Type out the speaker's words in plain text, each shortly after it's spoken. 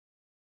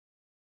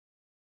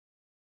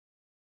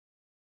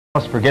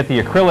Forget the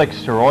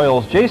acrylics or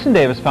oils. Jason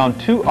Davis found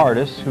two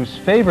artists whose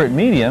favorite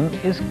medium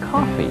is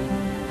coffee.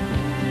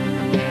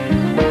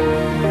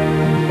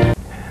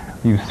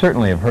 You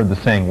certainly have heard the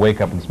saying, wake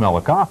up and smell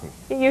the coffee.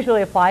 It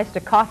usually applies to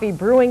coffee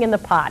brewing in the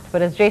pot,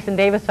 but as Jason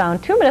Davis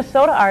found, two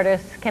Minnesota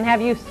artists can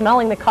have you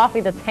smelling the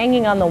coffee that's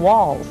hanging on the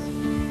walls.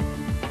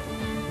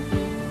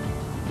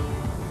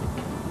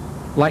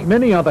 Like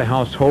many other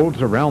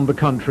households around the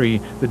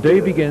country, the day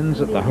begins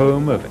at the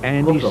home of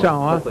Andy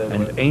Saur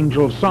and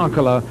Angel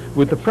Sarkela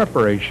with the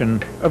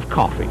preparation of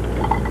coffee.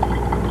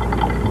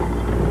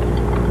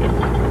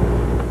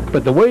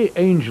 But the way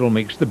Angel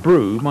makes the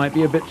brew might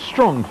be a bit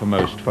strong for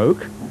most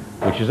folk,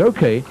 which is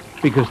okay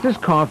because this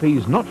coffee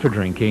is not for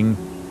drinking,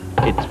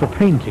 it's for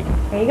painting.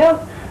 There you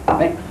go.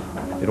 Thanks.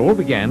 It all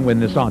began when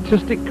this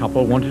artistic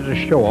couple wanted to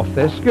show off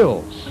their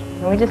skills.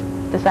 We just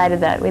decided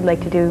that we'd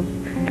like to do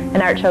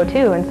an art show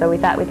too, and so we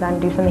thought we'd want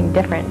to do something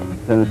different.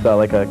 Then we saw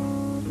like a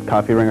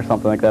coffee ring or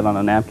something like that on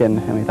a napkin,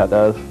 and we thought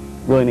that was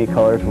really neat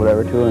colors,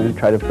 whatever, too, and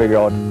tried to figure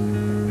out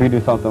if we could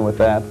do something with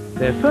that.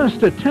 Their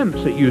first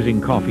attempts at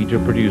using coffee to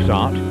produce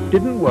art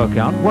didn't work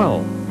out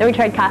well. Then we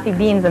tried coffee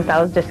beans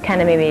themselves, just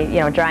kind of maybe,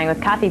 drawing with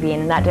coffee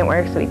bean, and that didn't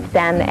work, so we'd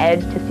sand the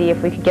edge to see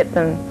if we could get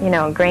some,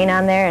 grain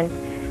on there,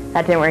 and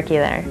that didn't work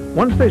either.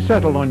 Once they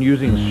settled on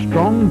using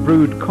strong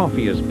brewed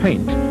coffee as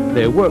paint,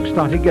 their work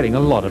started getting a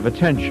lot of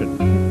attention.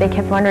 They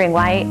kept wondering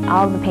why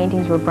all of the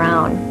paintings were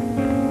brown,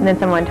 and then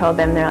someone told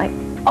them, they're like,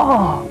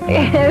 oh!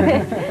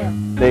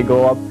 They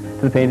go up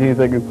to the paintings,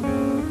 they can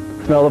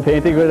smell the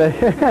painting,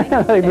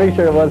 but they make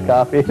sure it was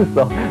coffee, so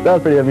that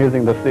was pretty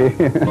amusing to see.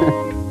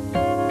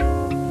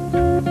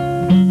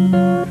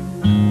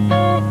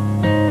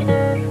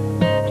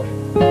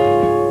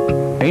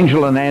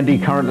 Angel and Andy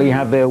currently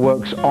have their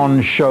works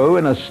on show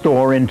in a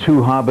store in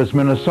Two Harbors,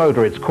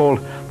 Minnesota. It's called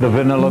The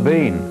Vanilla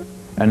Bean,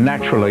 and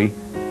naturally,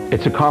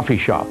 it's a coffee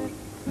shop.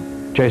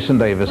 Jason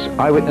Davis,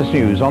 Eyewitness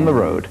News on the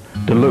road,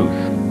 Duluth,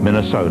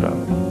 Minnesota.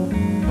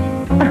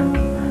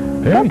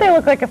 Don't they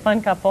look like a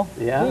fun couple?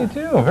 Yeah. You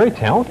do. Very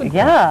talented.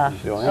 Yeah.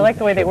 I like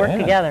the way they work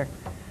together.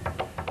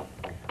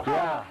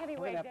 Yeah.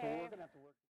 Heavyweight day.